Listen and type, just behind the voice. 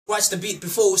Watch the beat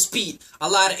before we speed. A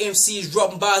lot of MCs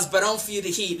dropping bars, but I don't feel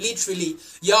the heat. Literally,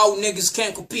 y'all niggas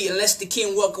can't compete unless the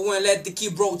king walk away and let the key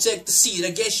bro take the seat.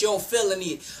 I guess y'all feeling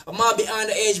it. I might be on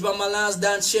the edge, but my lines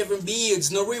down shaving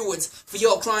beards. No rewards for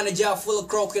y'all crying a job full of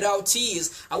crocodile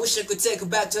tears. I wish I could take it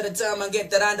back to the time I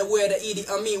get that underwear that Edie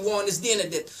won his dinner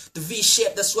did. The V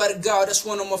shape, I swear to God, that's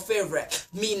one of my favorite.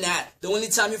 Me not. The only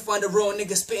time you find a real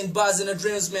nigga spitting bars in the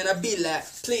dreams, man, I be like,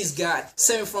 please God,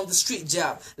 send me from the street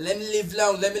job. Let me live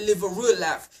long, let me live a real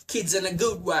life. Kids and a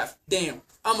good wife. Damn,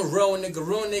 I'm a real nigga.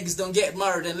 Real niggas don't get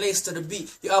married and lace to the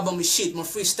beat. Your album is shit, my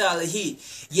freestyle is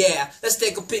heat. Yeah, let's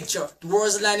take a picture. The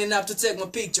world's lining up to take my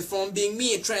picture. From being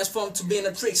me, it transformed to being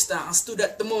a trickster. I stood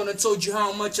at the moon and told you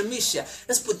how much I miss ya.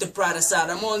 Let's put the pride aside.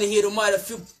 I'm only here to might a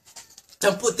few.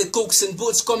 Don't put the cooks in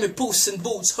boots, call me Puss in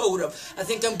Boots, hold up. I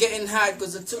think I'm getting hot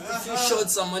cause I took a few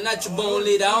shots. I'm a natural bone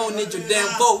leader, I don't need your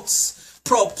damn votes.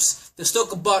 Props, let's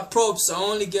talk about props. I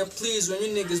only get pleased when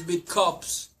you niggas beat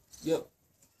cops. Yep.